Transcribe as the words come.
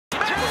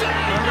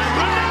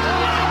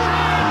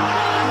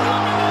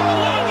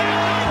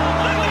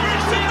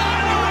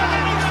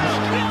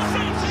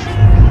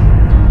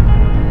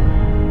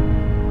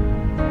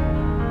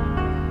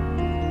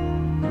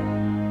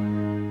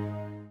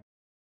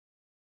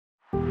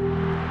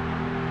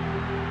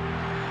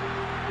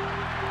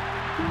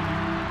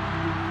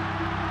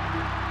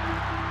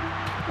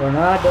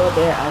Ronaldo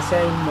de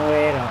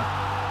Moreira,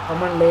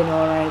 commonly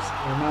known as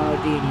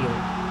Ronaldinho,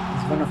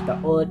 is one of the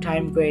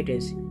all-time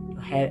greatest to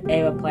have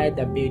ever played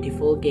the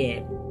beautiful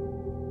game.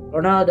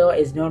 Ronaldo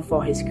is known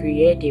for his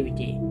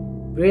creativity,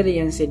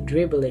 brilliance in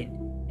dribbling,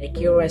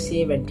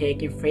 accuracy when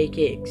taking free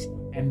kicks,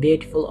 and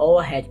beautiful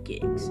overhead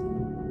kicks.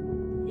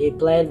 He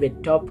played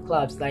with top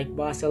clubs like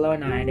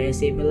Barcelona and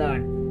AC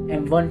Milan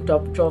and won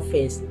top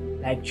trophies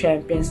like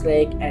Champions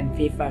League and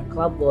FIFA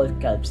Club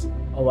World Cups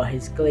over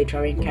his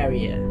glittering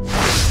career.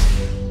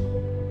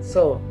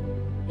 So,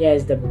 here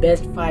is the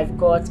best 5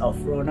 quotes of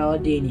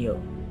Ronaldinho.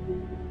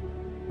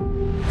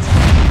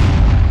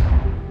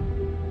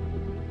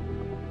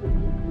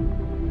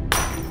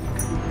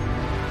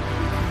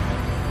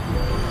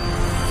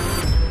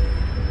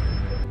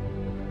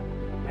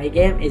 My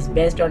game is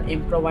based on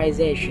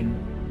improvisation.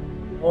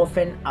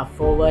 Often a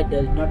forward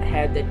does not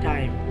have the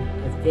time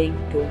to think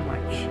too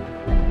much.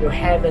 You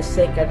have a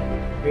second,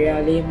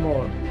 rarely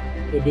more,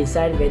 to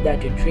decide whether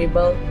to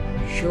dribble,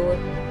 shoot,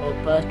 or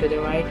pass to the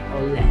right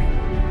or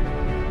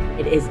left.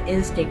 It is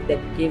instinct that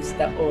gives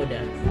the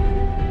orders.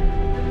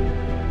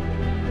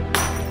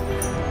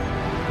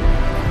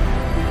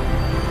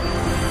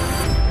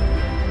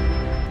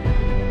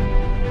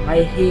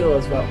 My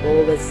heroes were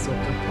always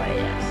soccer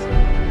players.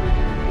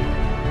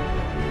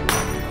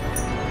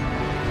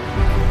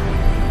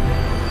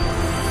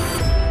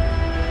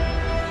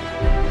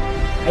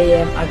 I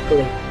am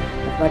ugly,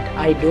 but what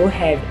I do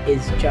have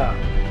is charm.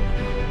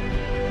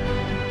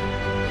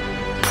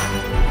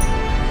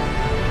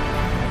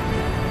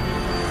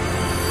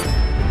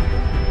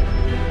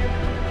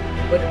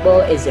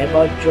 Football is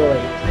about joy,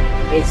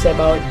 it's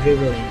about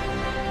dribbling.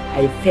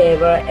 I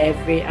favor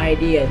every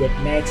idea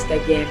that makes the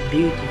game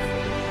beautiful.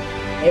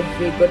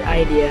 Every good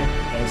idea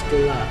has to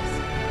last.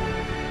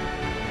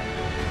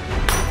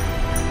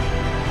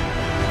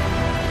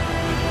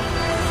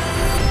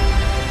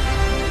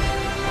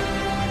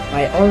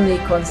 My only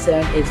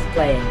concern is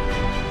playing.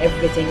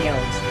 Everything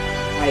else,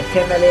 my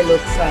family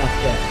looks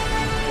after.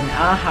 In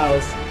our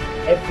house,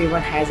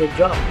 everyone has a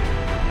job.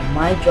 And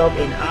my job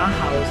in our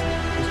house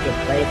is to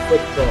play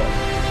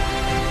football.